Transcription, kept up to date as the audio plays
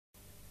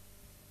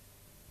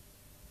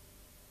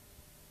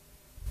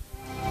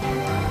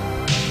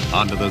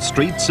Under the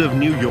streets of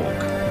New York,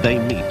 they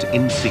meet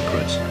in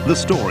secret. The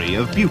story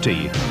of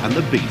Beauty and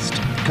the Beast,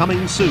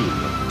 coming soon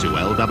to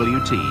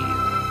LWT.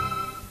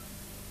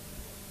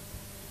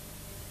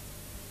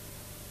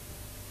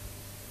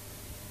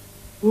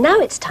 Now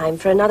it's time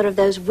for another of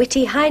those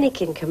witty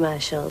Heineken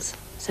commercials.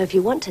 So if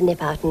you want to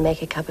nip out and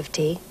make a cup of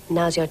tea,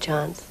 now's your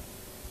chance.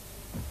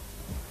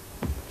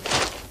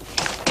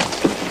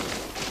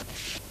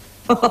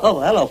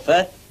 Oh, hello,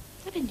 Pet.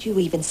 Haven't you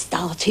even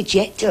started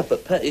yet? Yeah,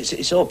 but Pet,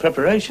 it's all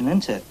preparation,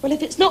 isn't it? Well,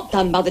 if it's not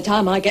done by the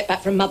time I get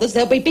back from Mother's,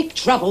 there'll be big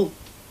trouble.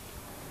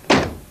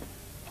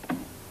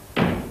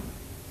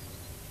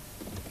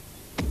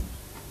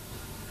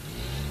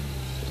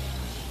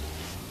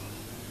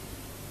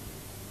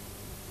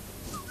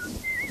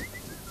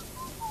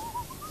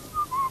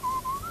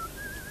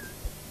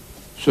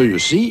 So you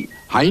see,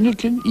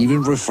 Heineken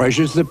even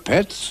refreshes the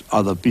pets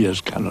other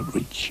beers cannot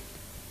reach.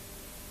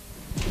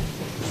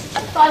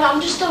 Bye,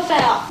 Mum, just off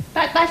out.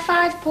 Back by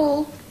 5,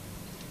 Paul.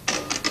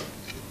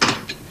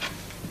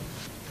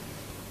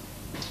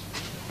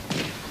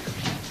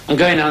 I'm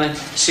going now then.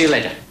 See you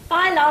later.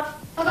 Bye, love.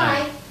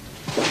 Bye-bye.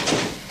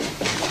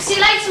 See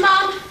you later,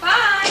 Mum.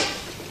 Bye.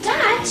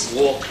 Dad.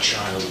 Walk,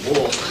 child,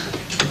 walk.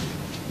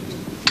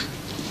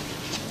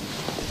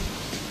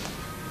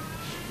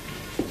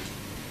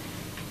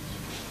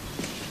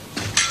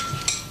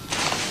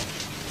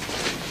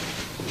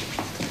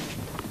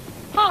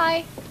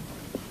 Hi.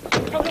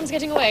 Problems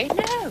getting away?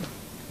 No.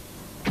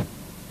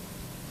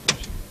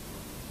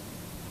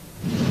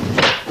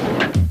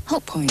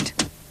 Hotpoint.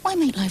 Why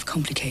make life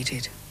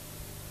complicated?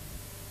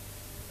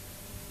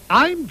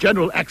 I'm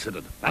General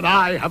Accident, and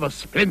I have a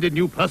splendid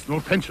new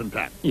personal pension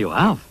plan. You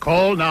have?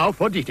 Call now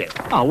for details.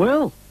 I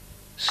will.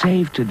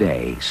 Save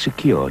today,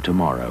 secure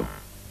tomorrow.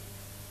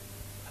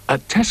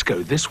 At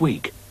Tesco this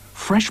week,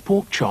 fresh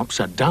pork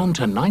chops are down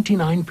to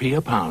 99p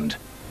a pound.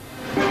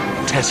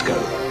 Tesco,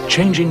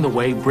 changing the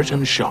way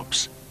Britain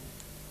shops.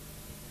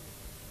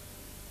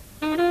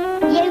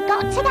 You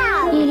got to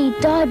go. Nearly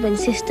died when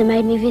Sister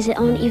made me visit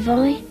Auntie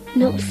Vi.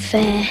 Not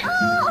fair.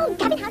 Oh,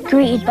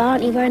 Greeted by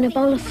Auntie wearing a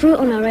bowl of fruit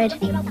on her head.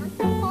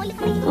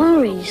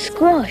 Orange,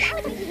 squash.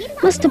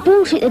 Must have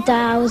bought it the day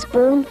I was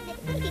born.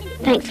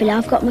 Thankfully,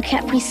 I've got my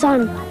Capri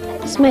Sun.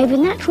 It's made with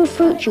natural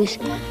fruit juice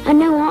and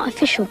no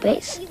artificial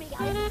bits,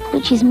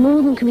 which is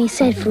more than can be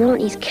said for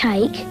Auntie's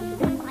cake.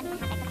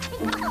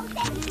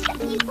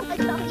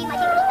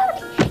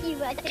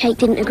 Cake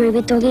didn't agree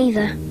with Dog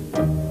either.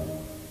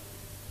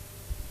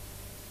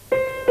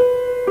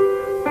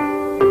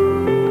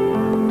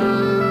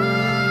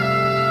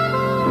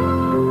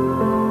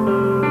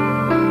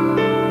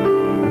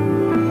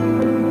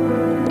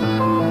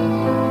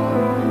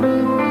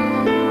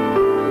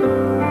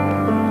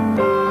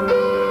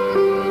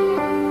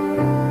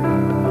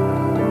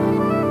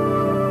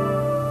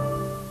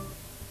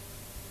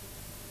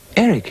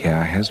 Eric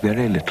here has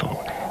very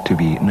little to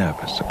be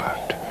nervous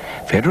about.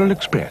 Federal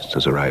Express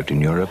has arrived in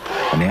Europe,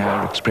 an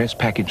air express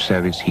package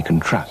service he can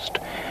trust,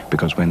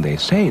 because when they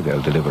say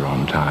they'll deliver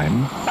on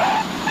time,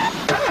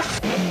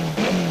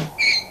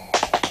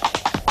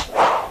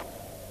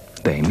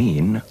 they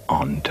mean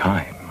on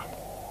time.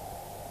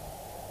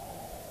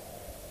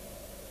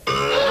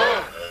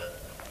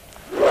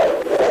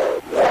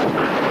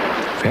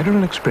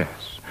 Federal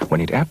Express,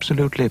 when it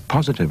absolutely,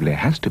 positively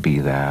has to be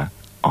there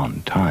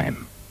on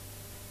time.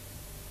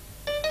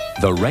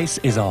 The race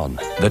is on.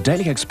 The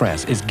Daily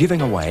Express is giving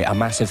away a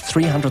massive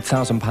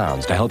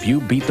 £300,000 to help you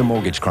beat the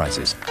mortgage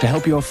crisis, to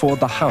help you afford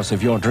the house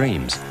of your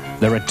dreams.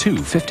 There are two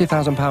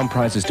 £50,000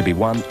 prizes to be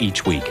won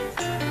each week.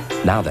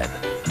 Now then,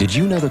 did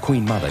you know the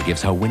Queen Mother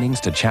gives her winnings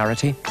to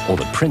charity? Or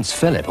that Prince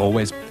Philip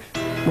always...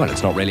 Well,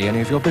 it's not really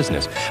any of your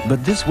business.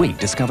 But this week,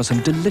 discover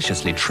some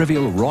deliciously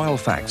trivial royal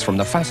facts from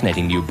the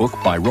fascinating new book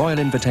by Royal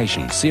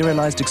Invitation,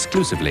 serialised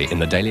exclusively in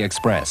the Daily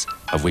Express.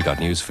 Have we got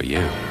news for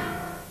you?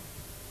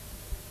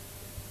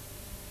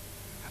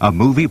 A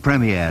movie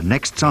premiere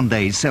next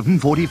Sunday,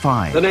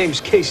 7:45. The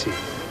name's Casey.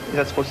 Is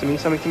that supposed to mean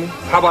something to me?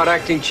 How about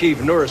acting chief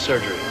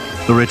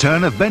neurosurgery? The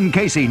return of Ben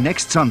Casey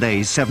next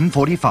Sunday,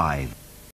 7:45.